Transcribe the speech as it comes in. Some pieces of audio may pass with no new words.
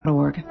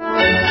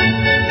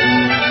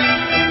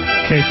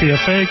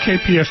KPFA,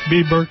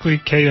 KPFB Berkeley,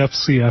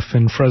 KFCF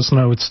in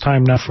Fresno. It's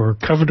time now for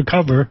Cover to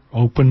Cover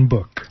Open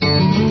Book.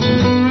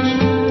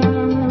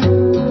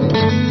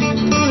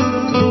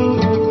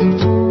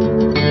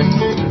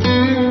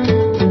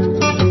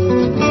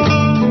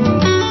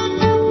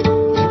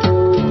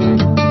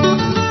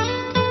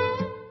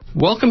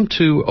 Welcome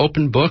to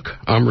Open Book.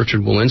 I'm Richard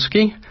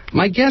Walensky.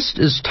 My guest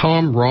is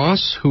Tom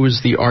Ross, who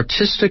is the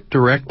artistic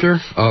director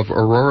of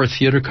Aurora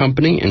Theater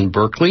Company in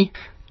Berkeley,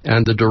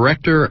 and the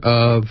director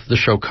of the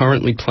show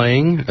currently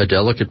playing, A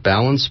Delicate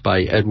Balance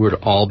by Edward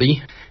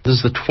Albee. This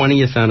is the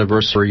 20th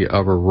anniversary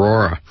of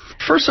Aurora.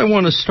 First, I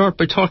want to start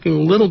by talking a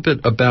little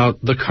bit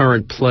about the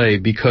current play,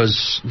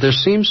 because there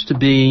seems to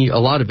be a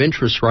lot of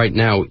interest right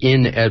now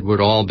in Edward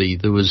Albee.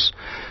 There was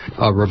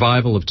a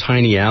revival of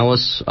Tiny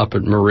Alice up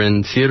at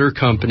Marin Theater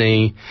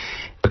Company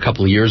a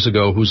couple of years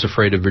ago. Who's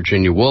Afraid of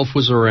Virginia Woolf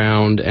was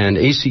around, and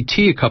ACT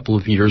a couple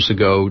of years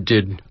ago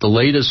did the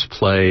latest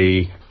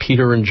play,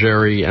 Peter and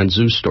Jerry and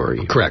Zoo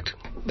Story. Correct.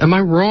 Am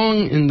I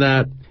wrong in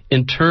that,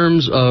 in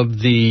terms of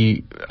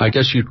the, I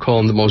guess you'd call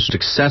them the most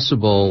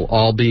accessible,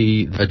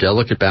 Albee, A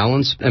Delicate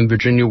Balance, and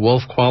Virginia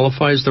Woolf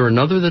qualify? Is there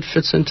another that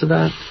fits into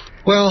that?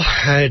 Well,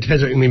 it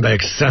depends what you mean by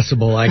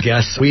accessible, I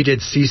guess. We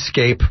did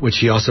Seascape, which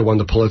he also won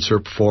the Pulitzer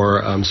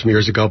for some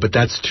years ago, but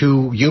that's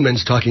two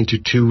humans talking to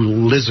two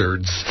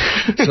lizards.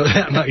 So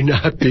that might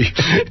not be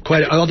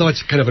quite, although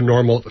it's kind of a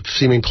normal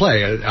seeming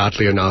play,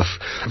 oddly enough.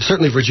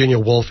 Certainly Virginia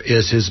Woolf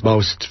is his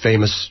most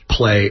famous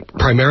play,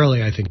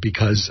 primarily, I think,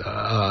 because,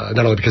 not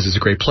only because it's a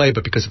great play,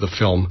 but because of the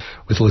film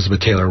with Elizabeth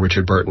Taylor and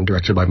Richard Burton,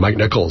 directed by Mike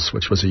Nichols,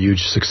 which was a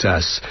huge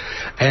success.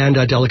 And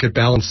Delicate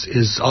Balance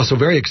is also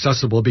very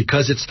accessible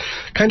because it's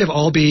kind of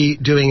Albee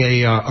doing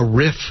a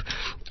riff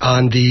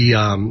on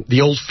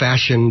the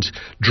old-fashioned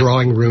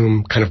drawing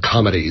room kind of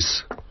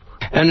comedies.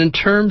 And in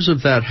terms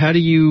of that, how do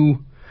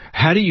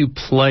you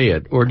play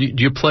it? Or do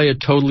you play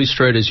it totally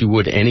straight as you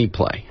would any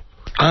play?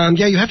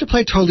 Yeah, you have to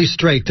play it totally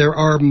straight. There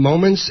are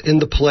moments in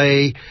the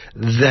play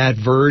that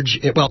verge...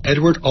 Well,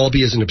 Edward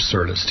Albee is an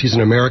absurdist. He's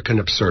an American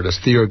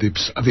absurdist, theory of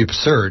the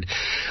absurd.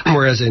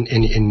 Whereas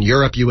in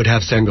Europe, you would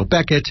have Samuel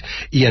Beckett,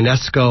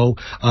 Ionesco.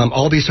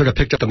 Albee sort of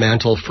picked up the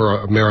mantle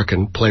for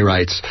American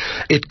playwrights.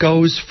 It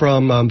goes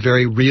from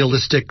very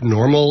realistic,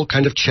 normal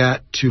kind of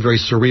chat to very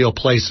surreal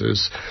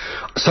places.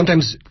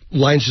 Sometimes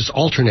lines just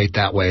alternate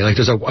that way. Like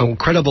there's an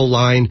incredible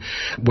line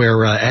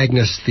where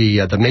Agnes,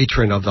 the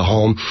matron of the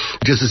home,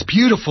 gives this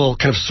beautiful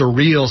kind of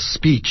surreal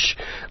speech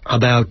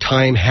about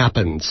time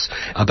happens,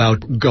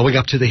 about going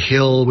up to the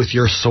hill with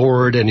your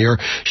sword and your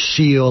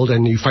shield,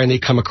 and you finally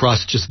come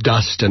across just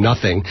dust and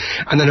nothing.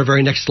 And then her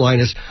very next line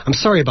is, I'm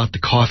sorry about the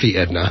coffee,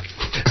 Edna.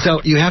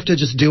 So you have to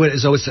just do it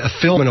as though it's a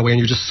film in a way, and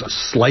you're just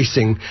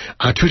slicing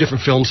two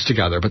different films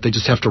together, but they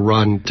just have to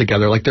run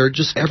together like they're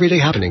just everyday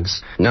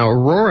happenings. Now,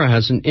 Aurora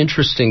has an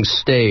interesting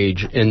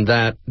stage in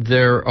that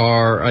there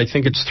are, I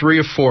think it's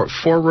four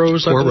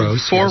rows.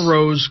 Four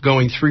rows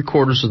going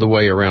 3/4 of the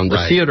way around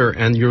the theater,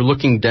 and you're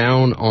looking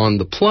down on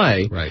the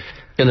play. Right.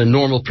 In a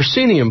normal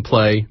proscenium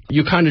play,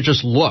 you kind of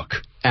just look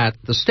at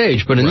the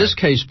stage. But in this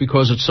case,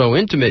 because it's so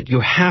intimate, you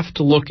have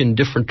to look in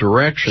different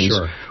directions,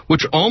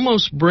 which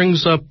almost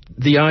brings up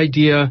the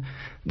idea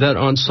that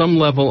on some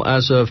level,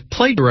 as a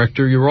play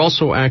director, you're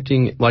also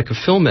acting like a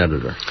film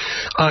editor.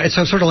 It's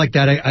sort of like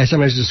that. I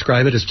sometimes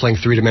describe it as playing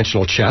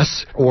three-dimensional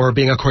chess or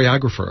being a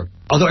choreographer.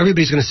 Although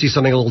everybody's going to see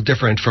something a little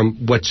different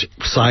from which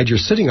side you're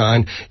sitting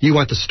on, you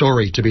want the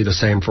story to be the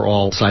same for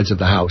all sides of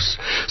the house.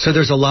 So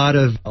there's a lot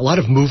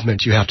of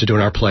movement you have to do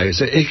in our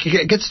plays.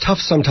 It gets tough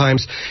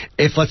sometimes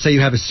if, let's say,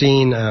 you have a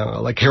scene,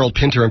 like Harold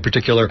Pinter in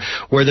particular,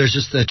 where there's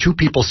just the two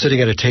people sitting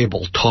at a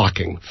table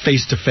talking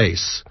face to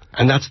face.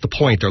 And that's the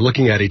point. They're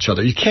looking at each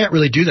other. You can't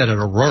really do that at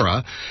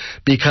Aurora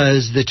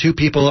because the two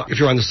people, if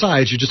you're on the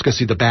sides, you're just going to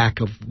see the back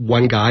of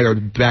one guy or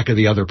the back of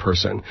the other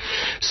person.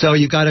 So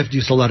you've got to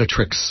use a lot of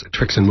tricks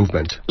and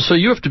movement. So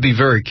you have to be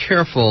very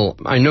careful.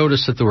 I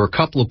noticed that there were a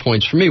couple of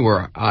points for me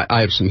where I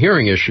have some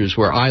hearing issues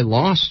where I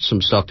lost some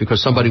stuff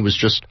because somebody was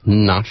just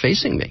not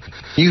facing me.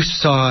 You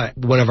saw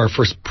one of our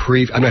first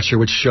I'm not sure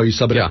which show you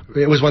saw, but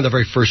it was one of the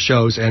very first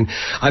shows. And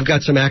I've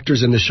got some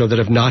actors in this show that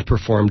have not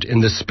performed in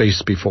this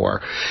space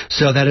before.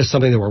 So that is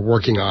something that we're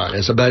working on.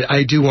 But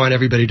I do want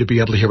everybody to be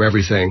able to hear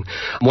everything.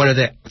 One of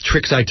the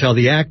tricks I tell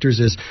the actors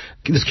is,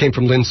 this came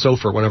from Lynn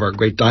Sofer, one of our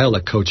great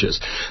dialect coaches,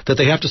 that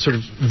they have to sort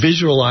of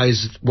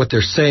visualize what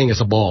they're saying as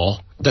a ball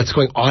that's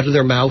going out of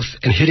their mouth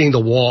and hitting the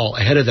wall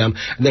ahead of them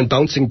and then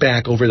bouncing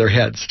back over their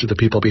heads to the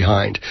people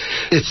behind.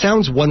 It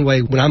sounds one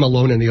way when I'm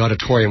alone in the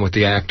auditorium with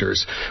the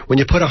actors. When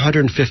you put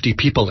 150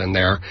 people in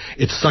there,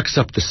 it sucks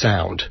up the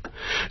sound.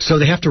 So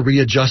they have to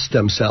readjust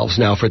themselves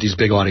now for these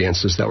big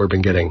audiences that we've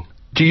been getting.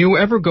 Do you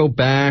ever go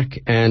back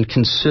and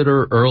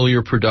consider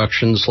earlier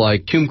productions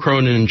like Hume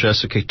Cronin and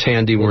Jessica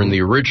Tandy were in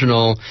the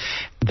original,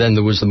 then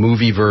there was the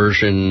movie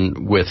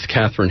version with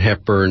Katharine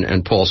Hepburn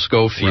and Paul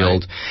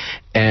Scofield,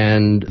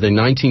 and the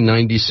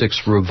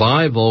 1996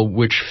 revival,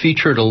 which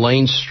featured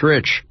Elaine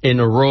Stritch in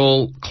a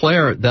role,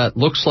 Claire, that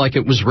looks like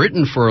it was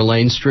written for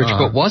Elaine Stritch,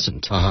 but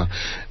wasn't.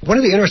 One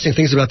of the interesting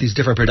things about these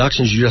different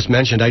productions you just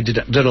mentioned, I did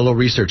a little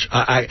research.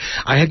 I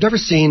had never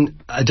seen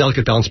A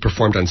Delicate Balance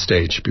performed on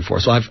stage before,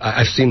 so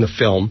I've seen the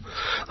film,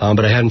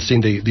 but I hadn't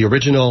seen the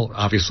original.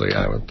 Obviously,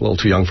 I was a little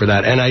too young for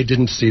that, and I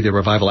didn't see the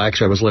revival.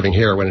 Actually, I was living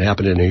here when it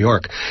happened in New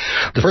York.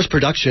 The first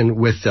production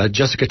with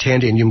Jessica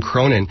Tandy and Hume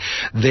Cronin,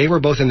 they were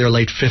both in their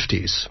late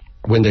 50s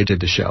when they did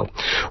the show.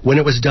 When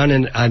it was done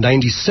in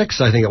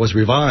 96, I think it was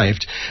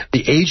revived,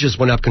 the ages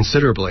went up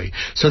considerably,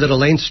 so that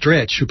Elaine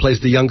Stritch, who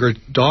plays the younger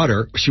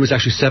daughter, she was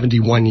actually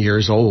 71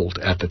 years old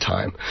at the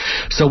time.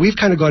 So we've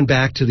kind of gone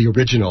back to the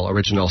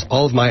originals.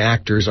 All of my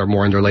actors are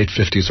more in their late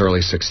 50s,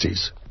 early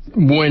 60s.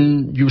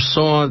 When you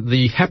saw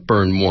the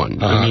Hepburn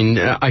one, I mean,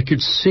 I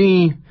could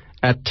see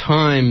at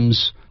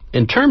times,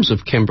 in terms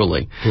of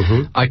Kimberly,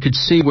 I could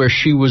see where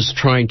she was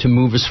trying to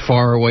move as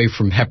far away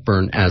from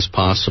Hepburn as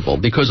possible,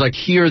 because I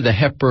hear the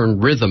Hepburn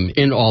rhythm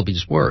in all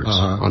these words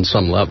on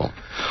some level.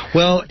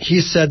 Well,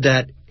 he said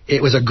that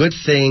it was a good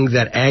thing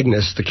that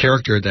Agnes, the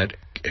character that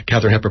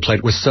Katharine Hepburn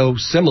played, was so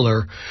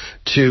similar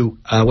to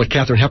what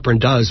Katharine Hepburn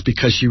does,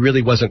 because she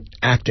really wasn't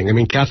acting. I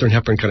mean, Katharine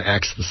Hepburn kind of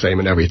acts the same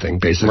in everything,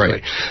 basically.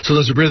 Right. So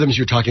those rhythms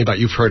you're talking about,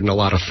 you've heard in a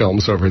lot of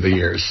films over the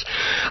years.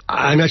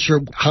 I'm not sure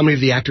how many of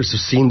the actors have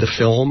seen the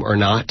film or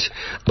not,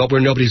 but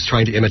nobody's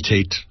trying to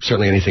imitate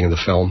certainly anything in the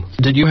film.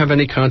 Did you have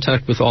any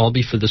contact with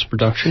Albee for this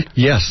production?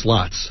 Yes,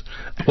 lots.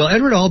 Well,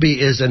 Edward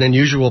Albee is an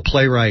unusual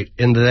playwright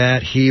in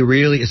that he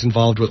really is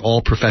involved with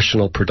all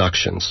professional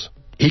productions.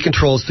 He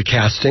controls the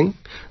casting,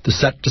 the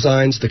set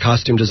designs, the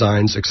costume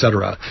designs,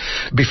 etc.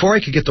 Before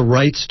I could get the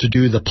rights to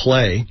do the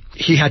play,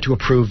 he had to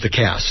approve the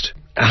cast.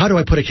 How do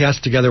I put a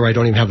cast together where I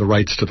don't even have the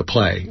rights to the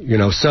play?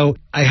 So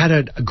I had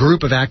a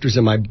group of actors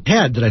in my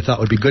head that I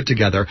thought would be good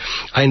together.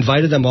 I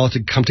invited them all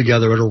to come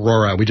together at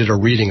Aurora. We did a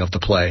reading of the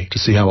play to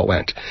see how it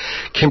went.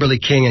 Kimberly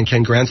King and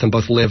Ken Grantham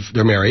both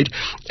they're married,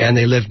 and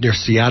they live near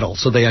Seattle,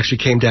 so they actually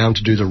came down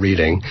to do the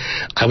reading.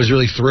 I was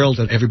really thrilled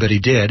that everybody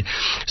did.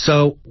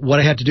 So what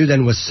I had to do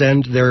then was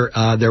send their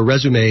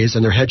resumes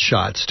and their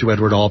headshots to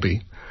Edward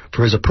Albee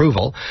for his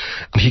approval.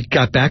 He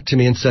got back to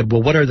me and said,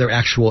 well, what are their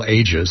actual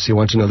ages? He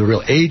wanted to know the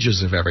real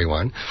ages of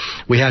everyone.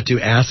 We had to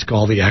ask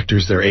all the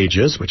actors their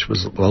ages, which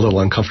was a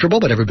little uncomfortable,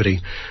 but everybody,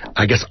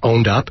 I guess,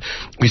 owned up.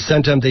 We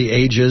sent him the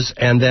ages,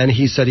 and then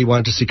he said he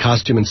wanted to see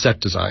costume and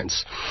set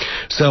designs.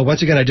 So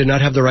once again, I did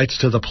not have the rights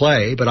to the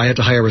play, but I had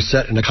to hire a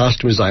set and a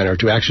costume designer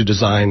to actually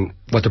design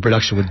what the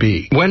production would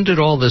be. When did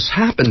all this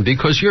happen?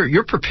 Because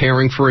you're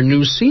preparing for a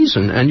new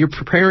season, and you're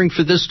preparing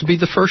for this to be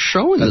the first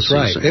show in the season.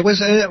 That's right. It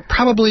was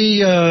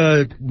probably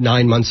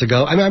 9 months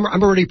ago. I'm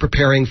already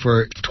preparing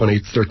for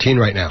 2013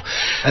 right now.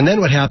 And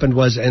then what happened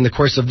was, in the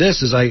course of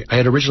this, is I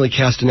had originally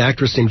cast an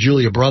actress named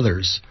Julia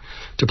Brothers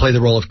to play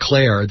the role of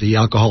Claire, the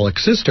alcoholic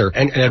sister,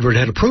 and Edward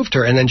had approved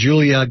her, and then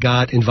Julia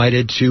got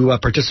invited to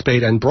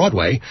participate on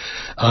Broadway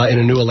in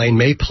a new Elaine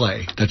May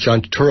play that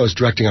John Turturro is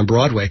directing on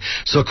Broadway.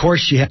 So, of course,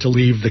 she had to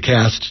leave the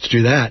cast to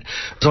do that.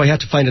 So I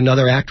had to find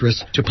another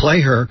actress to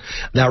play her,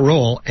 that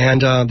role,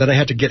 and then I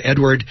had to get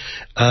Edward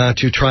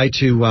to try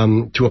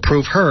to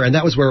approve her, and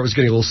that was where it was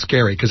getting a little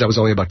scary, because that was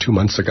only about 2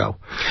 months ago.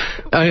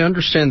 I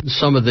understand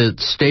some of the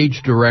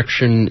stage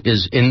direction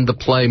is in the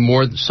play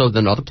more so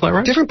than other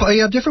playwrights?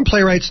 Different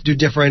playwrights do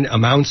different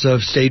amounts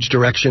of stage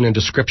direction and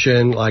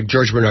description. Like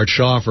George Bernard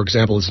Shaw, for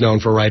example, is known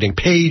for writing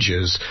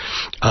pages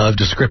of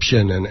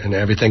description and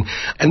everything.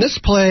 And this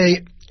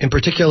play in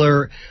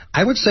particular,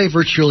 I would say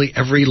virtually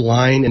every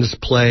line in this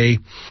play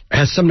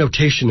has some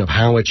notation of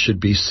how it should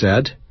be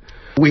said.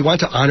 We want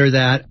to honor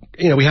that.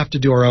 We have to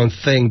do our own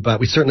thing, but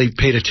we certainly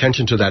paid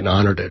attention to that and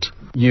honored it.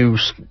 You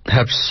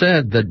have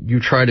said that you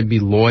try to be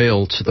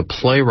loyal to the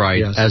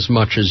playwright as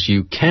much as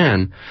you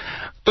can.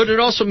 But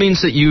it also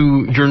means that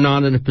you're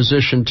not in a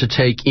position to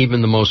take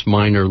even the most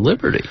minor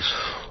liberties.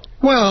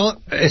 Well,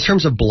 in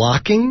terms of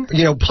blocking,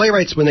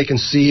 playwrights, when they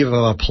conceive of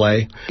a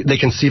play, they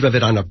conceive of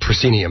it on a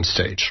proscenium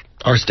stage.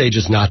 Our stage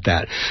is not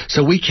that.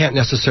 So we can't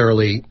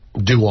necessarily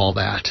do all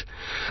that.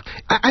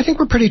 I think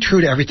we're pretty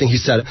true to everything he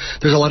said.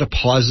 There's a lot of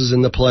pauses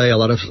in the play, a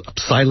lot of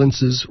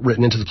silences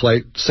written into the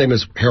play, same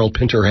as Harold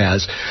Pinter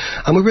has.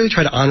 We really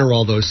try to honor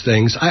all those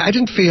things. I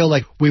didn't feel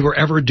like we were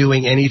ever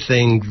doing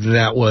anything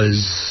that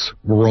was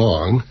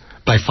wrong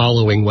by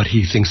following what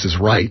he thinks is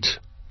right.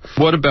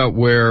 What about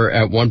where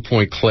at one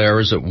point Claire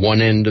is at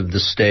one end of the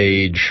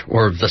stage,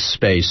 or of the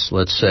space,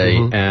 let's say,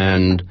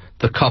 and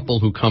the couple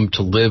who come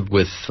to live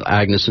with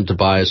Agnes and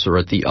Tobias are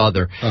at the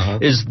other?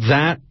 Is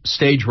that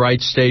stage right,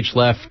 stage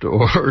left,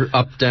 or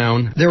up,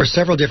 down? There were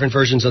several different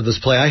versions of this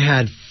play. I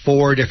had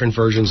 4 different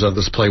versions of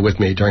this play with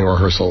me during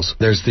rehearsals.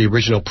 There's the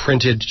original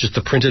just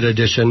the printed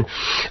edition,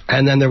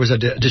 and then there was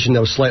an edition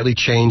that was slightly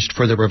changed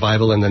for the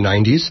revival in the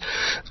 90s.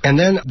 And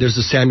then there's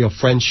the Samuel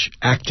French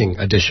acting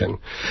edition,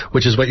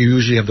 which is what you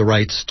usually have the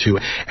rights to.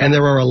 And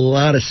there are a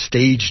lot of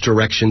stage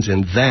directions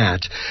in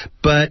that,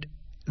 but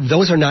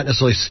those are not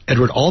necessarily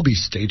Edward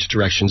Albee's stage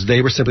directions.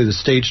 They were simply the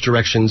stage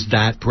directions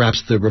that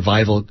perhaps the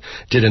revival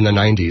did in the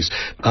 90s.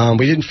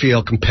 We didn't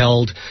feel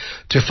compelled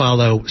to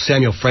follow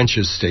Samuel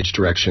French's stage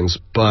directions,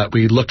 but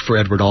we looked for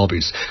Edward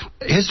Albee's.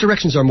 His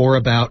directions are more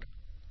about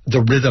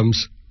the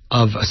rhythms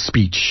of a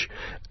speech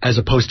as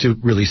opposed to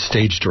really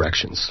stage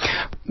directions.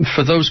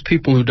 For those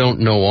people who don't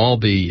know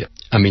Albee,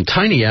 I mean,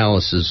 Tiny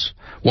Alice is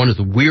one of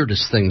the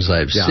weirdest things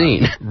I've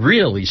seen.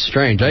 Really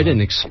strange. I didn't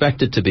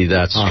expect it to be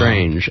that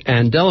strange.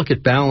 And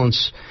Delicate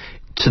Balance,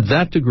 to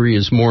that degree,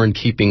 is more in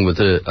keeping with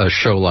a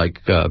show like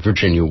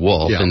Virginia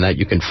Woolf, in that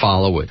you can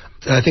follow it.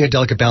 I think A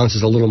Delicate Balance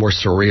is a little more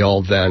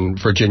surreal than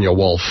Virginia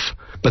Woolf,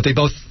 but they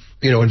both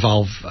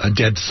involve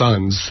dead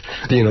sons,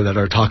 that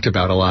are talked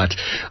about a lot.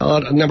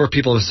 A number of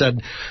people have said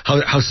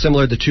how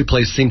similar the two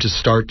plays seem to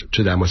start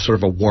to them, with sort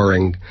of a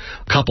warring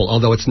couple,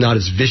 although it's not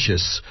as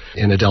vicious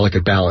in A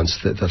Delicate Balance,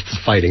 the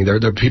fighting.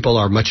 Their people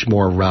are much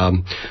more,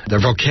 their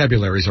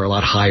vocabularies are a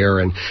lot higher,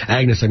 and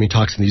Agnes,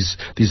 talks in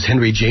these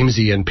Henry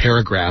Jamesian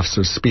paragraphs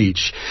of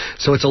speech,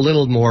 so it's a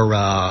little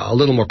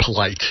more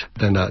polite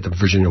than the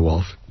Virginia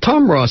Woolf.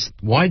 Tom Ross,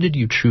 why did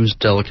you choose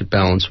Delicate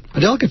Balance?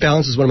 A Delicate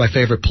Balance is one of my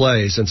favorite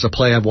plays, and it's a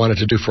play I've wanted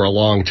to do for a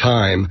long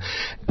time.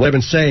 What I've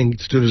been saying,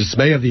 to the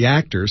dismay of the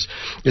actors,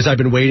 is I've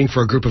been waiting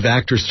for a group of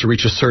actors to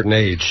reach a certain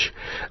age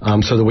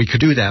so that we could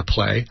do that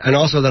play. And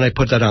also then I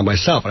put that on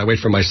myself, and I wait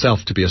for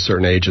myself to be a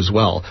certain age as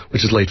well,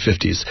 which is late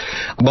 50s.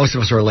 Most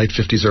of us are late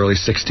 50s, early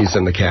 60s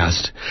in the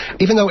cast.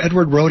 Even though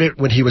Edward wrote it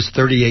when he was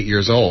 38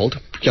 years old,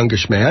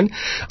 youngish man,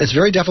 it's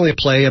very definitely a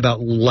play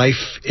about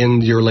life in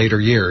your later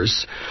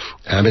years.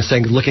 I've been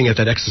saying, looking at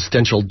that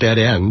existential dead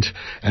end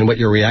and what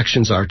your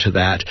reactions are to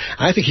that.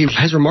 I think he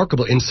has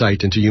remarkable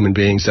insight into human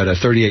beings that a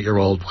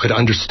 38-year-old could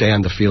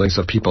understand the feelings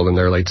of people in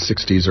their late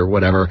 60s or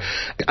whatever.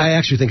 I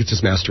actually think it's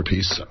his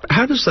masterpiece.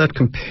 How does that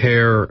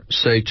compare,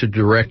 say, to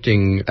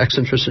directing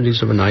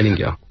Eccentricities of a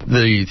Nightingale?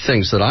 The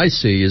things that I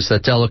see is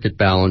that Delicate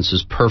Balance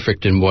is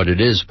perfect in what it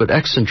is, but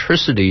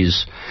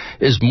Eccentricities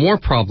is more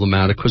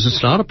problematic because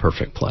it's not a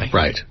perfect play.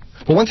 Right.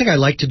 Well, one thing I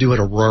like to do at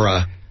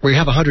Aurora, where you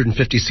have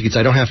 150 seats,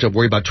 I don't have to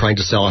worry about trying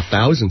to sell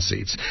 1,000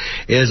 seats,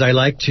 is I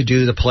like to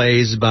do the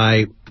plays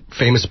by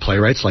famous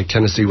playwrights like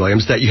Tennessee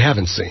Williams that you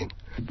haven't seen.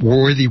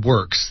 Worthy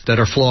works that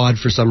are flawed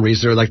for some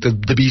reason, or like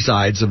the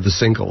B-sides of the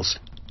singles.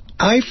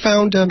 I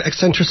found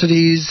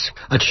Eccentricities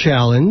a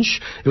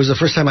challenge. It was the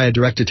first time I had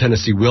directed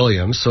Tennessee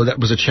Williams, so that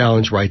was a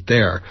challenge right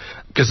there,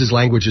 because his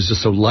language is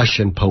just so lush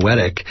and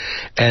poetic,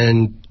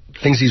 and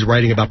things he's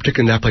writing about,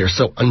 particularly in that play, are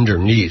so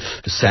underneath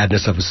the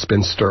sadness of a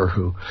spinster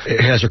who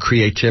has her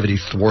creativity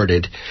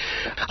thwarted.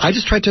 I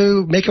just tried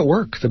to make it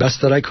work the best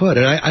that I could,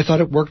 and I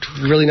thought it worked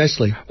really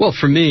nicely. Well,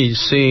 for me,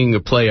 seeing a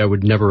play I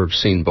would never have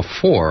seen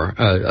before,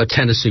 a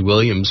Tennessee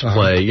Williams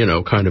play,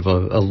 kind of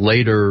a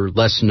later,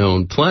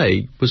 less-known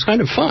play, was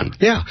kind of fun.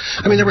 Yeah.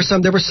 There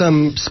were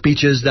some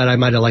speeches that I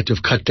might have liked to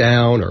have cut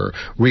down or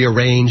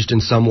rearranged in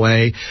some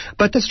way,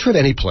 but that's true of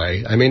any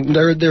play.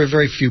 There are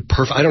very few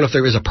perfect. I don't know if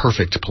there is a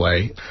perfect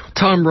play.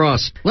 Tom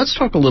Ross, let's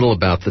talk a little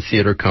about the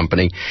theater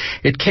company.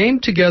 It came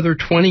together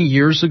 20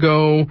 years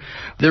ago.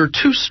 There are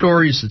two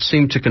stories that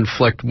seem to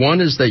conflict. One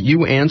is that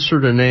you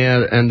answered an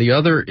ad, and the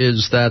other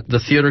is that the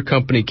theater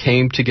company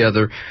came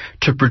together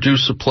to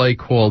produce a play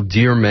called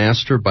Dear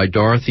Master by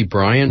Dorothy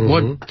Bryant.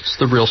 What's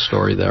the real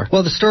story there?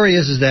 Well, the story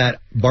is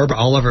that Barbara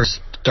Oliver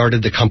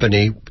started the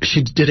company.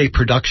 She did a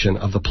production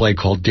of the play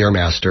called Dear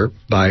Master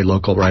by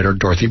local writer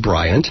Dorothy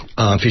Bryant,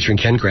 featuring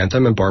Ken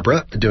Grantham and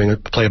Barbara, doing a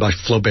play about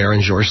Flaubert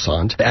and Georges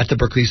Sand at the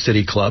Berkeley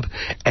City Club.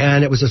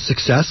 And it was a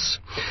success,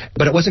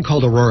 but it wasn't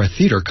called Aurora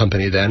Theater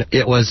Company then.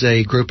 It was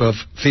a group of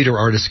theater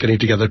artists getting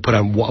together to put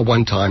on a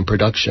one-time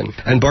production.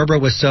 And Barbara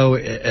was so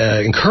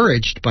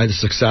encouraged by the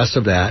success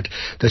of that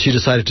she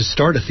decided to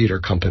start a theater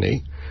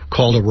company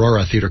called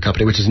Aurora Theater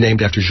Company, which is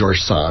named after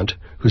Georges Sand,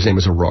 whose name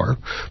is Aurora,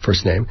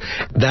 first name.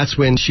 That's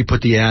when she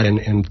put the ad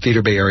in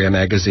Theater Bay Area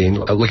magazine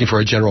looking for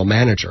a general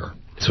manager.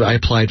 So I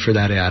applied for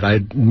that ad. I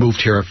had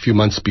moved here a few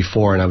months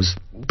before, and I was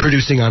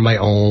producing on my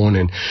own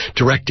and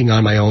directing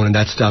on my own and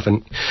that stuff.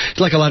 And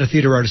like a lot of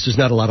theater artists, there's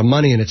not a lot of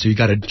money in it, so you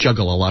got to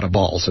juggle a lot of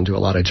balls and do a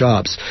lot of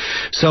jobs.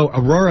 So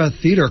Aurora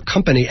Theater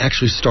Company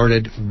actually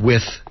started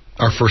with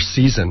our first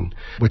season,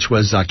 which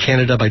was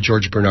Canada by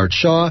George Bernard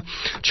Shaw,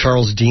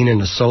 Charles Dean in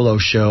a solo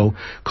show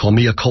called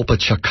Mea Culpa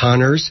Chuck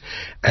Connors,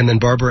 and then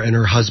Barbara and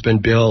her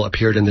husband Bill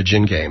appeared in the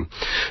Gin Game.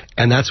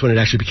 And that's when it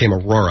actually became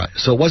Aurora.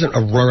 So it wasn't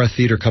Aurora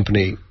Theater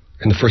Company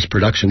in the first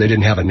production. They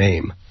didn't have a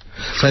name.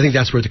 So I think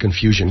that's where the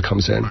confusion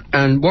comes in.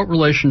 And what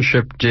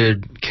relationship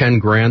did Ken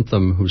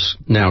Grantham, who's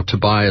now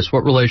Tobias,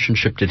 what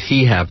relationship did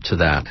he have to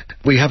that?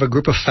 We have a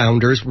group of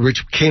founders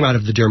which came out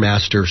of the Dear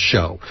Master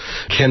show.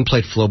 Ken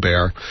played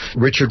Flaubert.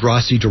 Richard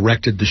Rossi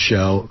directed the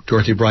show.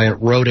 Dorothy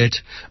Bryant wrote it.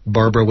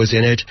 Barbara was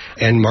in it.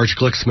 And Marge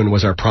Glicksman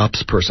was our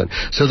props person.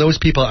 So those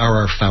people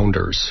are our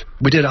founders.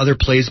 We did other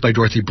plays by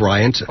Dorothy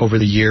Bryant over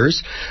the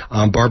years.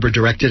 Barbara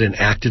directed and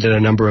acted in a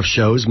number of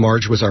shows.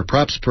 Marge was our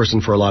props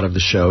person for a lot of the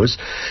shows.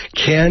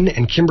 Ken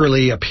and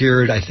Kimberly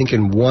appeared, I think,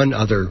 in one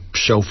other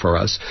show for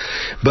us.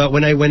 But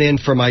when I went in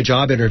for my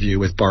job interview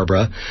with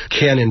Barbara,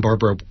 Ken and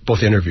Barbara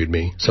both interviewed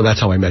me. So that's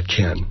how I met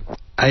Ken.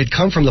 I had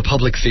come from the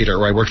public theater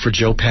where I worked for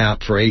Joe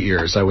Papp for 8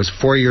 years.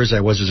 4 years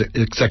I was his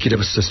executive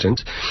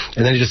assistant,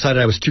 and then he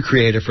decided I was too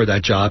creative for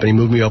that job, and he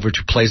moved me over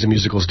to plays and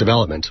musicals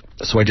development.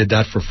 So I did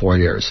that for 4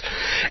 years.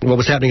 And what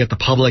was happening at the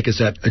public is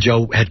that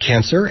Joe had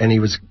cancer, and he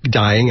was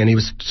dying, and he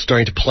was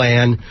starting to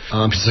plan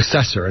his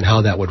successor and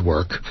how that would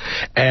work.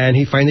 And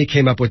he finally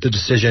came up with the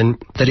decision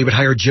that he would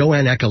hire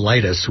Joanne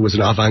Akalaitis, who was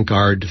an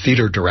avant-garde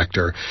theater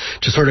director,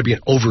 to sort of be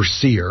an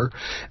overseer.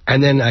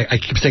 And then I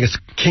keep saying it's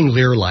King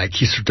Lear-like.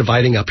 He's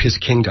dividing up his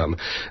kingdom.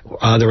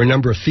 There were a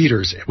number of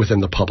theaters within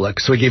the public.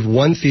 So he gave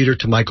one theater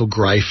to Michael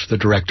Greif, the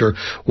director,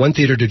 one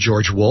theater to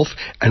George Wolfe,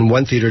 and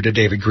one theater to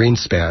David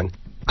Greenspan.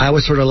 I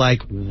was sort of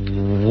like,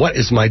 what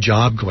is my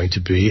job going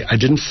to be? I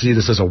didn't see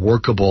this as a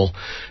workable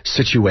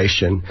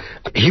situation.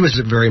 He was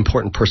a very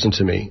important person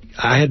to me.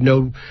 I had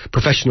no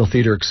professional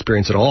theater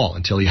experience at all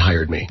until he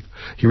hired me.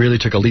 He really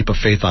took a leap of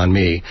faith on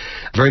me,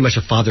 very much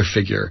a father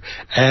figure.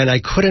 And I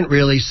couldn't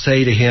really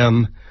say to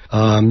him,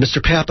 Mr.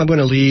 Papp, I'm going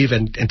to leave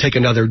and take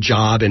another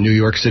job in New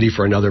York City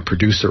for another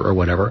producer or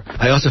whatever.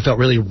 I also felt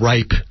really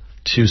ripe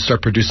to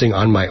start producing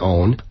on my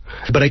own.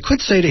 But I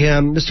could say to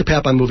him, Mr.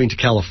 Papp, I'm moving to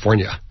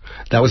California.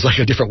 That was like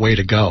a different way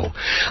to go.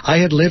 I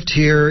had lived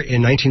here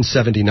in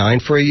 1979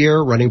 for a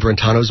year, running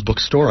Brentano's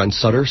bookstore on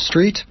Sutter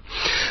Street.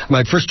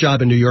 My first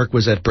job in New York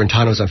was at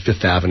Brentano's on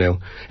Fifth Avenue.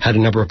 Had a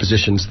number of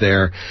positions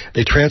there.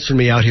 They transferred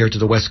me out here to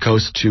the West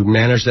Coast to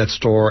manage that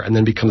store and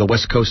then become the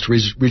West Coast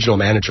regional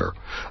manager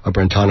of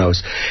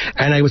Brentano's.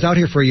 And I was out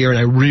here for a year, and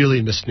I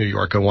really missed New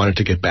York. I wanted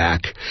to get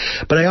back.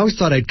 But I always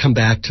thought I'd come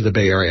back to the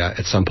Bay Area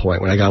at some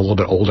point when I got a little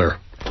bit older.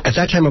 At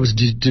that time, I was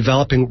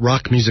developing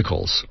rock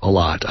musicals a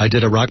lot. I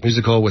did a rock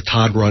musical with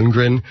Todd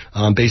Rundgren,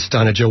 based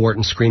on a Joe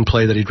Orton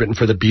screenplay that he'd written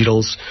for the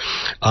Beatles.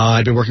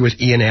 I'd been working with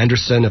Ian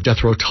Anderson of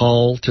Death Row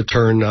Tull to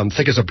turn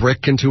Thick as a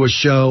Brick into a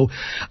show.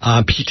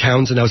 Pete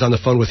Townsend, I was on the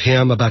phone with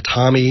him about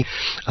Tommy.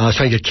 I was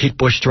trying to get Kate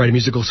Bush to write a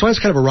musical. So I was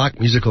kind of a rock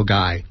musical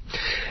guy.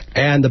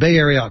 And the Bay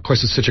Area, of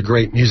course, is such a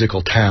great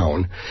musical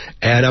town.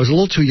 And I was a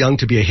little too young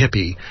to be a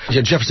hippie.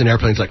 Jefferson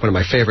Airplane is like one of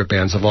my favorite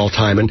bands of all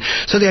time. And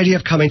so the idea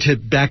of coming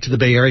back to the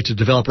Bay Area to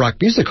develop rock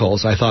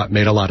musicals, I thought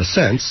made a lot of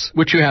sense.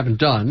 Which you haven't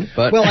done,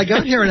 but... Well, I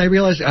got here and I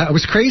realized I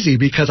was crazy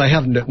because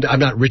I'm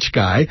not a rich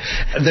guy.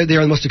 They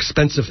are the most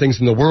expensive things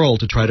in the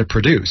world to try to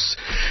produce.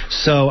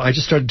 So I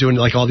just started doing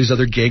like all these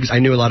other gigs. I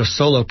knew a lot of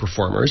solo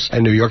performers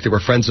in New York. They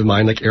were friends of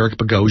mine, like Eric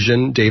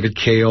Bogosian, David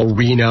Kale,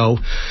 Reno.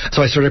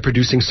 So I started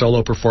producing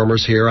solo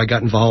performers here. I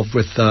got involved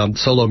with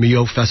Solo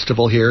Mio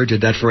Festival here,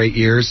 did that for 8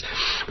 years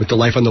with the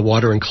Life on the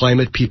Water and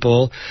Climate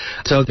people.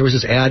 So there was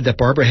this ad that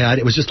Barbara had.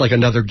 It was just like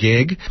another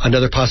gig,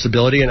 another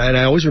possibility. And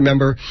I always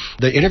remember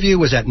the interview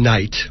was at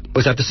night. It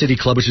was at the City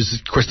Club, which is,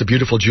 of course, the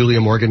beautiful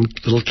Julia Morgan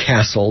little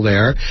castle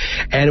there.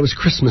 And it was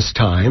Christmas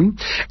time.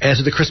 And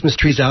so the Christmas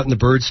tree's out and the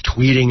birds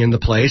tweeting in the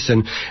place.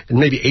 And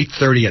maybe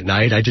 8:30 at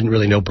night, I didn't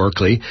really know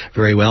Berkeley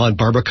very well. And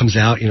Barbara comes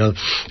out, a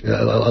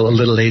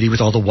little lady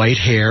with all the white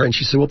hair. And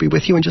she said, we'll be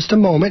with you in just a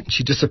moment. And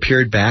she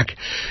disappeared back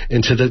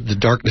into the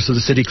darkness of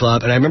the City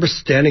Club. And I remember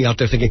standing out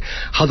there thinking,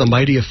 how the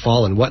mighty have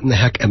fallen. What in the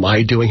heck am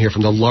I doing here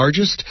from the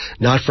largest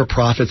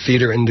not-for-profit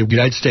theater in the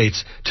United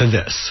States to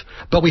this?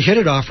 But we hit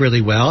it off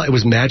really well. It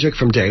was magic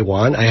from day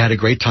one. I had a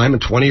great time,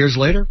 and 20 years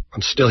later,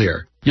 I'm still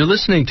here. You're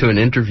listening to an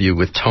interview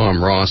with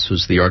Tom Ross,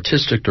 who's the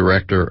artistic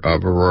director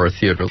of Aurora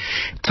Theater.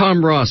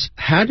 Tom Ross,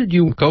 how did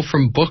you go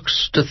from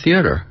books to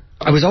theater?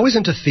 I was always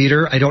into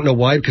theater. I don't know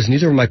why, because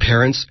neither of my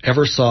parents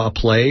ever saw a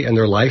play in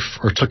their life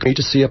or took me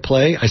to see a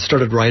play. I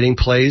started writing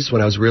plays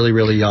when I was really,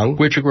 really young.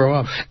 Where'd you grow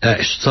up?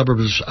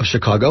 Suburbs of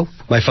Chicago.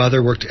 My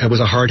father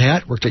was a hard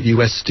hat, worked at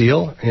U.S.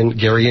 Steel in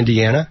Gary,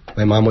 Indiana.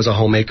 My mom was a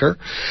homemaker.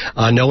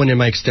 No one in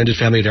my extended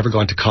family had ever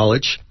gone to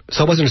college.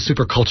 So it wasn't a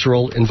super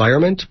cultural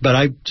environment, but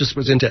I just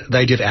was into the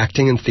idea of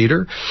acting and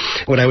theater.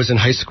 When I was in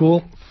high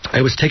school,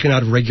 I was taken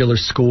out of regular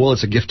school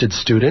as a gifted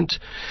student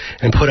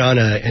and put on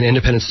an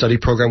independent study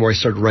program where I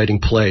started writing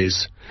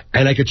plays.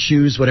 And I could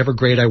choose whatever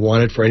grade I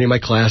wanted for any of my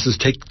classes,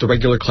 take the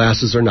regular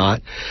classes or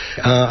not.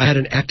 I had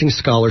an acting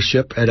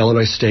scholarship at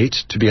Illinois State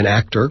to be an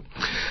actor.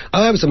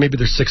 I was maybe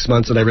there 6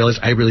 months, and I realized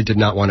I really did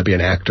not want to be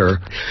an actor.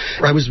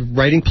 I was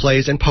writing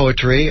plays and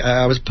poetry.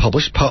 I was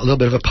published, a little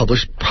bit of a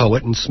published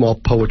poet in small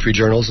poetry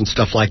journals and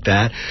stuff like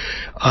that.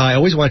 I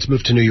always wanted to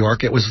move to New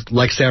York. It was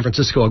like San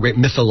Francisco, a great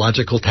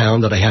mythological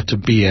town that I had to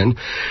be in.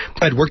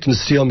 I'd worked in the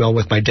steel mill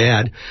with my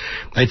dad.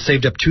 I'd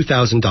saved up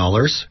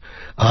 $2,000.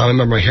 I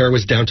remember my hair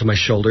was down to my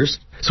shoulders.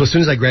 So as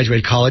soon as I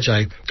graduated college,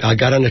 I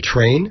got on a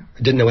train.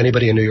 I didn't know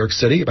anybody in New York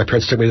City. My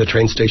parents took me to the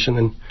train station,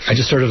 and I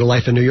just started a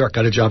life in New York,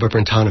 got a job at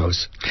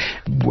Brentano's.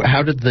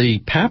 How did the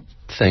Papp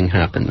thing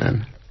happen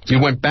then? You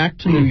went back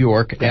to New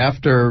York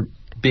after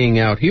being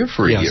out here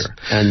for a year.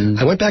 And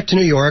I went back to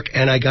New York,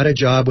 and I got a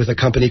job with a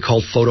company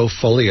called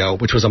Photofolio,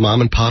 which was a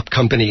mom-and-pop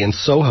company in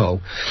Soho.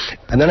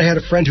 And then I had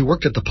a friend who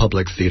worked at the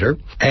Public Theater,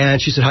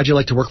 and she said, how'd you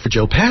like to work for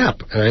Joe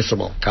Papp? And I said,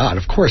 well, God,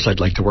 of course I'd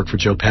like to work for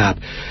Joe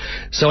Papp.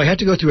 So I had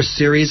to go through a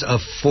series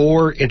of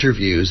 4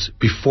 interviews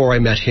before I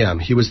met him.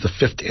 He was the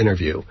 5th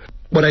interview.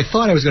 What I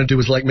thought I was going to do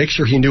was make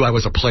sure he knew I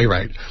was a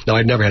playwright. Now,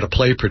 I'd never had a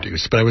play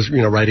produced, but I was,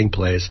 writing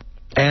plays.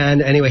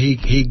 And anyway,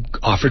 he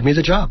offered me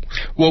the job.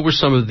 What were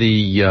some of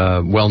the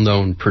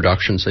well-known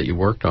productions that you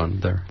worked on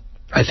there?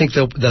 I think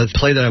the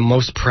play that I'm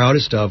most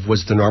proudest of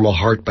was The Normal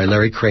Heart by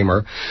Larry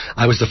Kramer.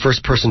 I was the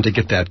first person to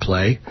get that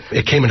play.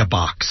 It came in a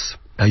box.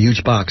 A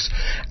huge box.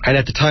 And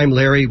at the time,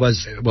 Larry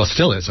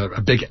still is,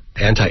 a big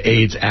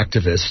anti-AIDS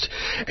activist.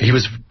 He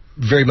was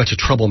very much a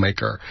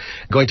troublemaker,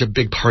 going to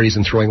big parties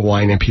and throwing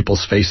wine in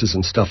people's faces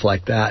and stuff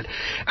like that.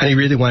 And he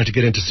really wanted to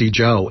get in to see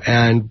Joe.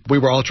 And we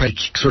were all trying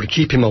to sort of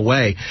keep him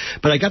away.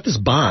 But I got this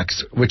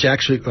box, which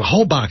actually, a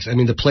whole box. I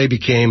mean, the play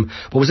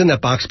what was in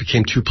that box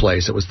became 2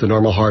 plays. It was The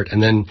Normal Heart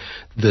and then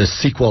the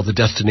sequel, The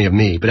Destiny of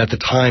Me. But at the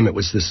time, it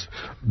was this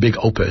big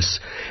opus.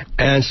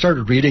 And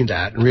started reading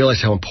that and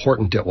realized how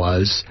important it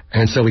was.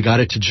 And so we got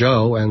it to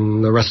Joe,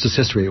 and the rest is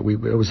history. It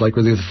was like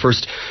really the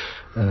first...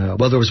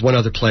 there was one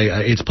other play,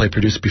 AIDS play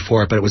produced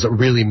before it, but it was a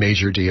really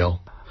major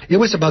deal. It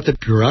was about the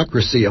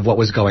bureaucracy of what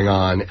was going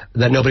on,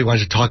 that nobody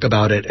wanted to talk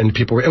about it, and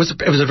it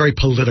was a very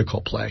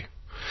political play.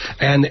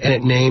 And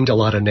it named a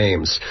lot of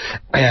names.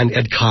 And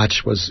Ed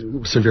Koch was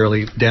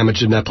severely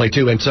damaged in that play,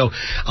 too. And so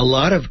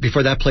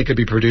before that play could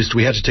be produced,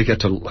 we had to take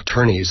it to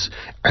attorneys,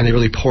 and they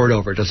really poured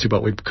over it to see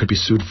what we could be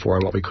sued for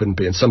and what we couldn't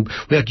be. And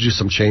we had to do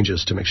some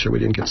changes to make sure we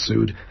didn't get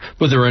sued.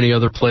 Were there any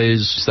other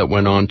plays that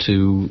went on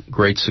to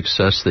great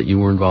success that you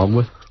were involved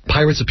with?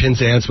 Pirates of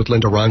Penzance with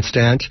Linda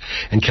Ronstadt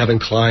and Kevin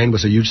Kline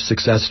was a huge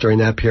success during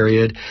that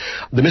period.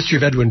 The Mystery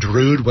of Edwin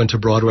Drood went to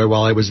Broadway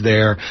while I was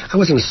there. I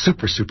wasn't a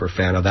super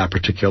fan of that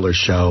particular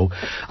show.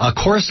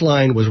 Chorus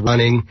Line was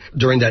running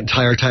during that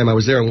entire time I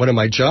was there, and one of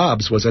my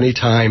jobs was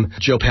anytime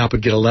Joe Papp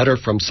would get a letter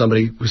from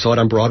somebody who saw it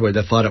on Broadway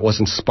that thought it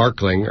wasn't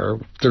sparkling or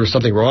there was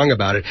something wrong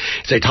about it,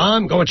 he'd say,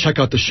 Tom, go and check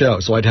out the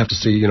show. So I'd have to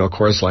see,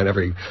 Chorus Line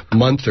every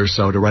month or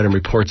so to write him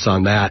reports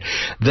on that.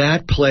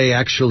 That play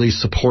actually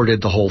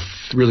supported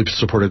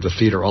the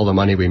theater, all the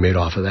money we made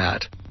off of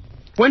that.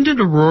 When did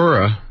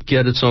Aurora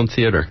get its own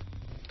theater?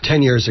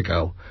 10 years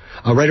ago.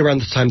 Right around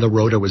the time the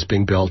Rhoda was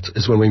being built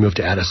is when we moved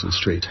to Addison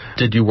Street.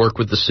 Did you work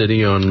with the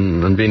city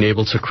on being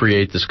able to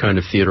create this kind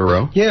of theater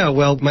row? Yeah,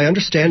 well, my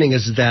understanding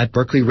is that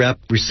Berkeley Rep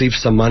received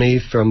some money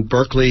from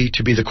Berkeley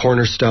to be the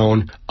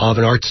cornerstone of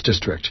an arts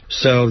district.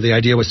 So the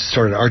idea was to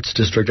start an arts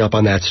district up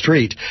on that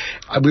street.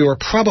 We were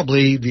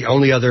probably the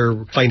only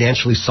other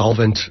financially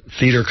solvent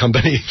theater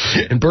company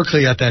in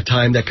Berkeley at that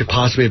time that could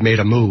possibly have made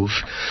a move.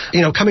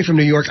 Coming from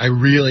New York, I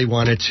really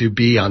wanted to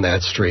be on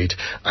that street.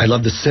 I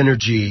love the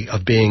synergy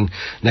of being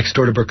next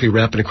door to Berkeley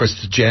Rep, and of course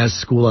the jazz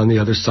school on the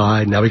other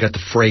side. Now we got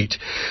the Freight.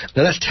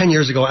 Now that's 10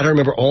 years ago. I don't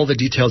remember all the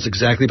details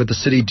exactly, but the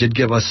city did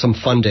give us some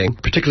funding,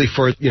 particularly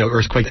for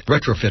earthquake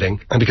retrofitting,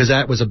 and because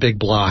that was a big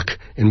block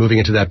in moving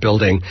into that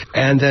building.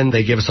 And then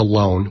they gave us a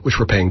loan, which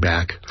we're paying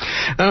back.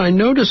 I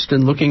noticed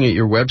in looking at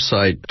your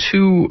website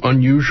 2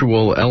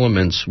 unusual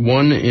elements.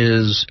 One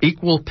is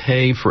equal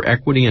pay for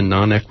equity and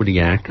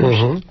non-equity actors.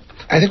 Mm-hmm.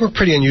 I think we're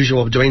pretty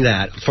unusual doing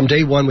that. From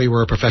day one, we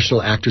were a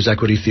professional actors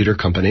equity theater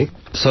company.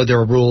 So there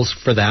are rules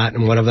for that,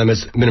 and one of them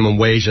is minimum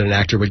wage that an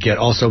actor would get.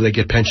 Also, they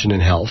get pension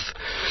and health.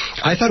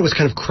 I thought it was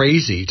kind of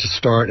crazy to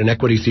start an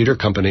equity theater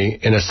company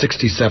in a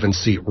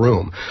 67-seat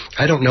room.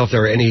 I don't know if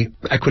there are any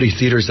equity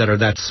theaters that are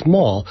that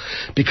small,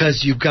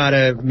 because you've got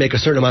to make a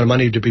certain amount of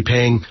money to be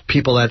paying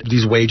people at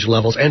these wage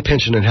levels, and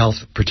pension and health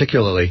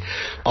particularly.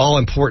 All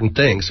important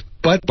things.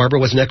 But Barbara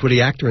was an equity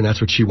actor, and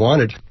that's what she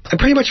wanted. And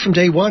pretty much from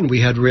day one,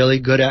 we had really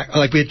good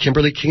we had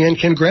Kimberly King and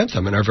Ken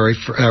Grantham in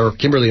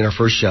Kimberly in our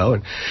first show.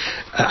 And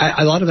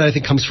a lot of that, I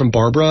think, comes from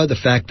Barbara, the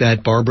fact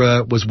that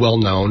Barbara was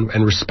well-known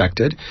and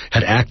respected,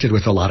 had acted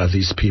with a lot of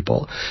these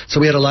people.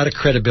 So we had a lot of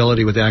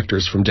credibility with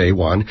actors from day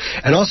one.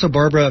 And also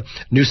Barbara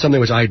knew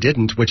something which I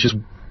didn't, which is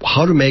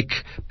how to make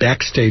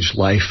backstage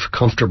life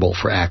comfortable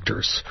for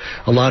actors.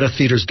 A lot of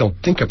theaters don't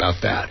think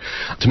about that,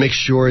 to make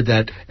sure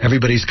that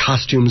everybody's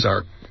costumes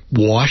are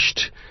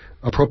washed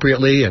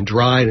appropriately and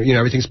dry, and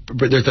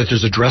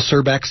there's a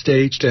dresser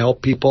backstage to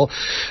help people.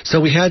 So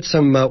we had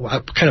some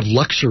kind of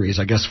luxuries,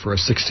 I guess, for a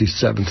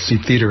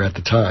 67-seat theater at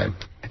the time.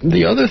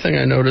 The other thing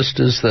I noticed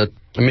is that,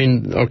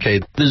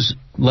 there's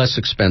less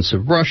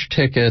expensive rush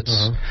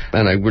tickets,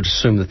 and I would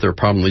assume that there are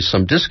probably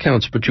some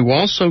discounts, but you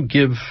also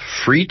give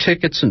free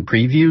tickets and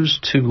previews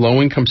to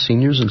low-income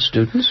seniors and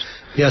students?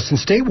 Yeah,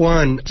 since day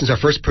one, since our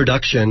first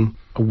production,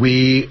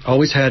 we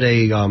always had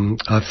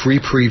a free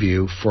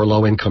preview for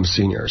low-income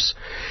seniors.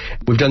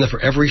 We've done that for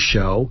every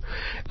show.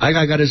 I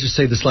got to just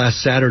say this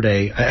last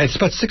Saturday, it's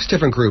about 6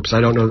 different groups.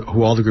 I don't know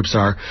who all the groups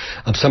are.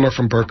 Some are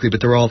from Berkeley,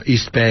 but they're all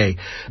East Bay.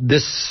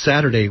 This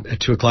Saturday at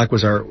 2 o'clock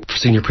was our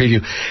senior preview.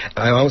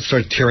 I almost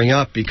started tearing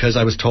up because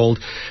I was told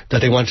that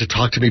they wanted to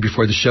talk to me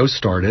before the show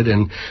started,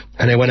 and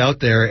I went out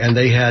there, and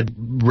they had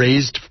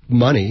raised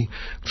money,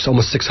 it's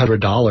almost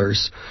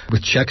 $600,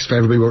 with checks for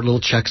everybody, wrote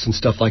little checks and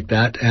stuff like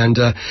that, and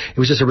it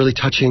was just a really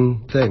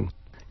touching thing.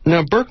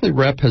 Now, Berkeley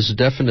Rep has a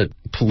definite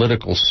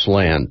political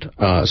slant.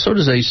 So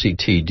does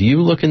ACT. Do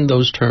you look in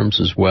those terms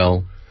as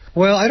well?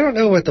 Well, I don't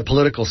know what the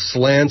political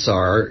slants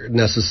are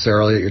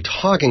necessarily that you're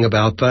talking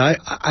about, but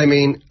I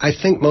mean, I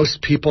think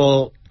most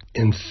people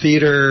in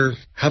theater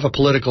have a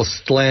political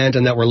slant,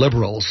 and that we're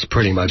liberals,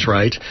 pretty much,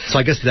 right? So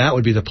I guess that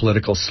would be the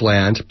political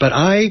slant. But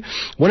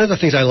one of the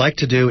things I like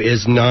to do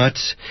is not,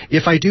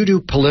 if I do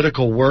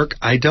political work,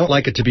 I don't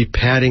like it to be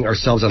patting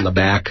ourselves on the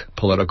back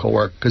political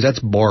work, because that's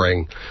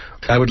boring.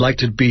 I would like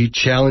to be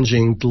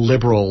challenging the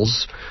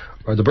liberals,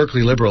 or the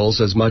Berkeley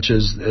liberals, as much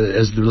as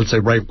let's say,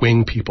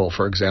 right-wing people,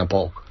 for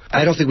example.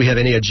 I don't think we have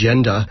any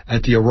agenda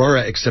at the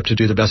Aurora except to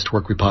do the best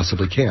work we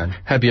possibly can.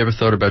 Have you ever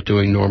thought about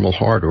doing Normal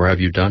Heart, or have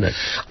you done it?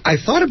 I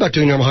thought about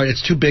doing Normal Heart.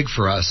 It's too big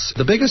for us.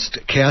 The biggest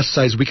cast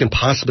size we can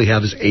possibly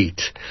have is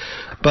 8.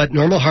 But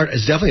Normal Heart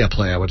is definitely a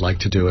play I would like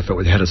to do if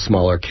it had a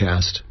smaller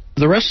cast.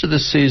 The rest of the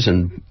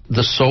season,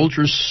 The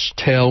Soldier's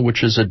Tale,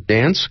 which is a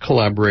dance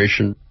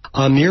collaboration.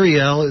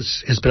 Muriel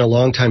has been a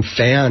longtime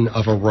fan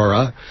of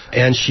Aurora,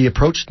 and she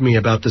approached me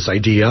about this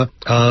idea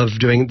of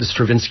doing the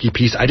Stravinsky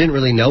piece. I didn't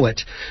really know it.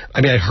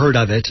 I mean, I heard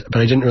of it,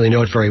 but I didn't really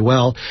know it very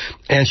well.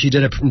 And she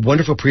did a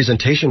wonderful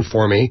presentation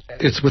for me.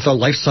 It's with a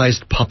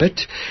life-sized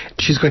puppet.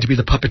 She's going to be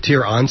the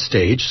puppeteer on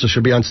stage, so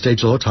she'll be on stage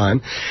the whole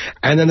time.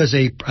 And then there's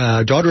a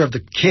daughter of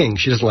the king.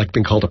 She doesn't like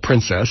being called a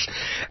princess.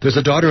 There's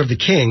a daughter of the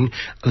king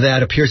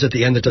that appears at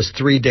the end that does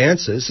 3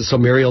 dances. So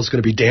Muriel's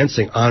going to be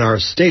dancing on our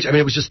stage. I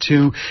mean, it was just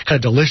too kind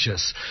of delicious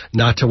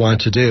not to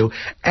want to do.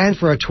 And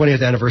for our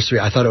 20th anniversary,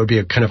 I thought it would be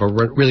a kind of a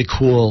really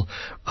cool,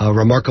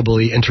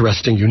 remarkably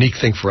interesting, unique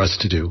thing for us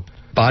to do.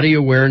 Body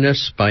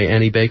Awareness by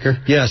Annie Baker?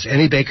 Yes,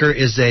 Annie Baker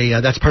is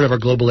that's part of our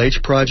Global Age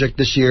project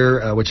this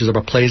year, which is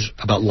about plays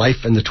about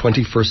life in the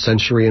 21st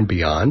century and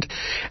beyond.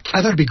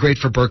 I thought it'd be great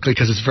for Berkeley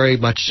because it's very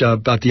much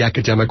about the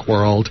academic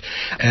world,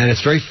 and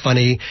it's very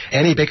funny.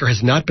 Annie Baker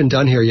has not been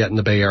done here yet in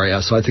the Bay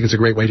Area, so I think it's a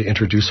great way to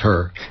introduce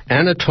her.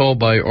 Anatole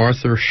by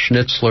Arthur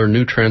Schnitzler,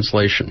 new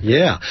translation.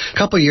 Yeah. A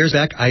couple of years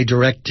back, I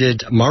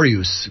directed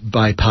Marius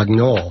by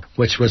Pagnol,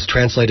 which was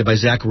translated by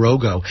Zach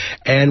Rogo,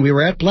 and we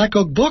were at Black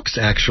Oak Books,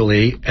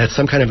 actually, at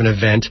some kind of an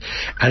event,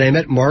 and I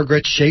met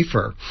Margaret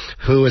Schaefer,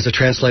 who is a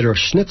translator of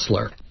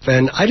Schnitzler.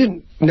 And I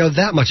didn't know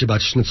that much about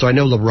Schnitzler. I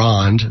know Le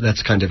Ronde,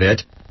 that's kind of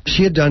it.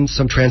 She had done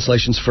some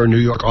translations for New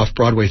York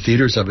off-Broadway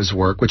theaters of his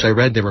work, which I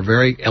read. They were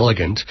very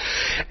elegant.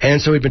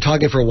 And so we've been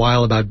talking for a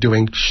while about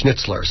doing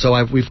Schnitzler.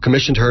 So we've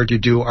commissioned her to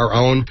do our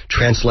own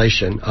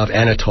translation of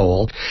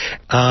Anatole.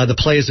 The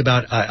play is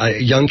about a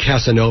young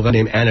Casanova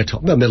named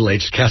Anatole, a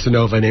middle-aged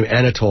Casanova named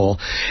Anatole,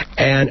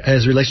 and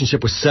his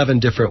relationship with 7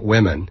 different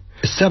women.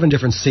 7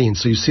 different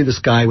scenes. So you see this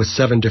guy with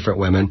 7 different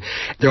women.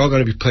 They're all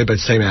going to be played by the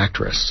same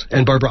actress.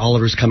 And Barbara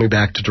Oliver's coming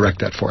back to direct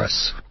that for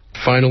us.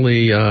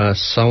 Finally,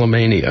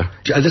 Solomania.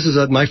 This is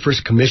my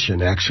first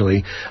commission,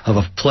 actually, of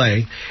a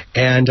play.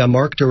 And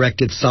Mark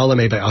directed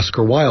Salome by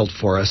Oscar Wilde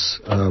for us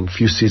a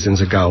few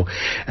seasons ago.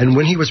 And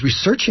when he was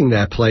researching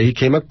that play, he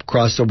came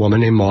across a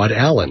woman named Maud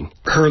Allan.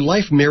 Her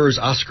life mirrors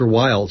Oscar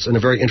Wilde's in a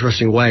very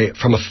interesting way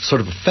from a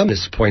sort of a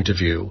feminist point of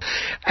view.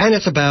 And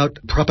it's about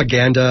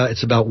propaganda.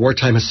 It's about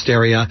wartime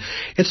hysteria.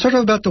 It's sort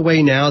of about the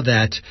way now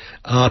that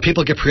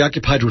people get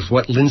preoccupied with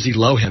what Lindsay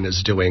Lohan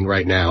is doing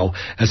right now,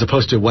 as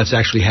opposed to what's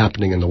actually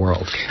happening in the world.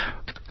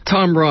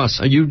 Tom Ross,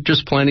 are you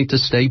just planning to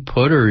stay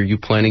put, or are you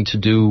planning to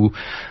do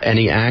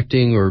any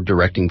acting or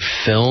directing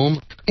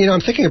film? You know,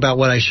 I'm thinking about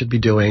what I should be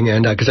doing,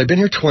 and because I've been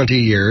here 20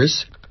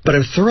 years, but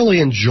I'm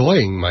thoroughly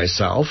enjoying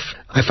myself.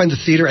 I find the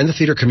theater and the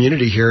theater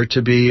community here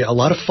to be a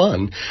lot of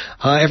fun.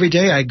 Every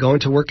day I go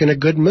into work in a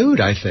good mood,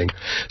 I think.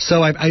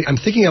 So I'm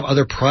thinking of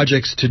other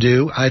projects to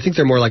do. I think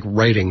they're more like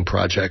writing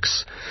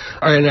projects.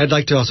 And I'd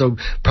like to also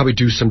probably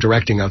do some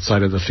directing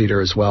outside of the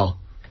theater as well.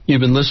 You've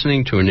been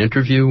listening to an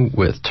interview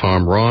with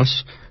Tom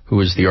Ross,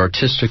 who is the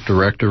artistic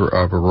director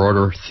of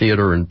Aurora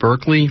Theater in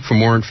Berkeley. For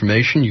more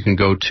information, you can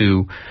go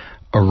to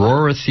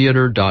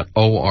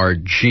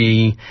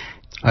auroratheater.org.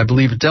 I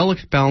believe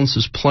Delicate Balance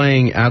is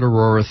playing at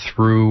Aurora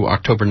through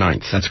October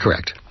 9th. That's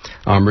correct.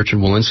 I'm Richard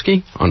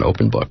Walensky on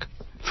Open Book.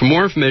 For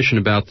more information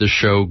about this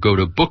show, go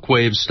to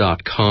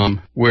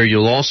bookwaves.com, where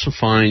you'll also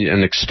find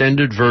an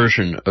extended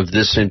version of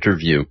this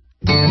interview.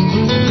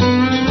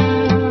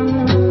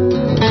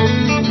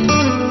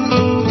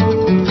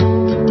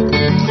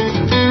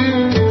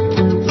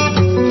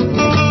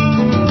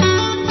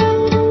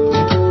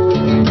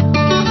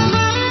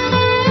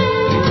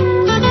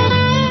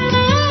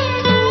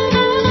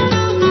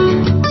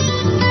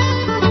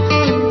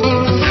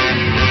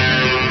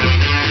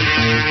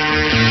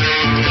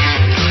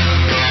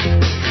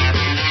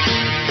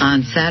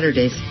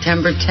 Saturday,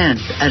 September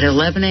 10th at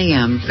 11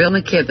 a.m., Bill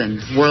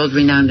McKibben,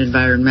 world-renowned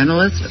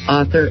environmentalist,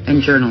 author, and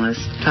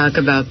journalist, talk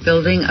about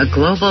building a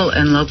global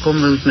and local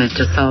movement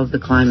to solve the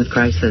climate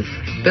crisis.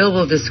 Bill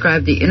will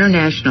describe the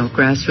international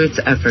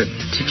grassroots effort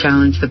to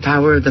challenge the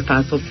power of the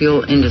fossil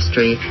fuel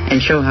industry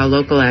and show how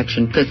local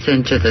action fits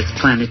into this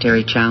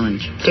planetary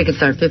challenge.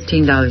 Tickets are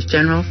 $15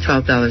 general,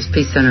 $12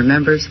 Peace Center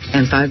members,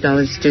 and $5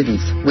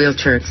 students.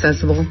 Wheelchair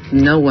accessible.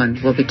 No one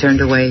will be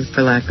turned away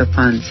for lack of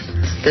funds.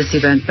 This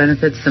event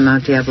benefits the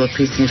Mount Diablo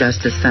Peace and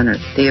Justice Center.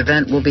 The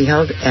event will be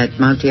held at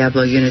Mount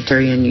Diablo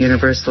Unitarian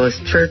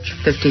Universalist Church,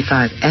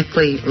 55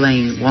 Eckley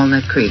Lane,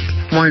 Walnut Creek.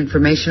 More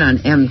information on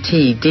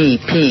mtdpc.org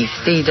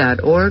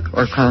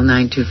or call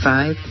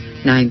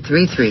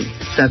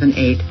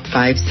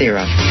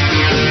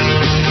 925-933-7850.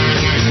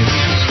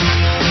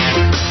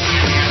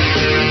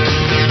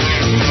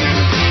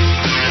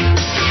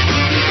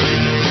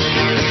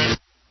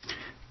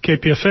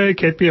 KPFA,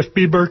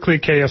 KPFB Berkeley,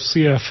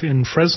 KFCF in Fresno.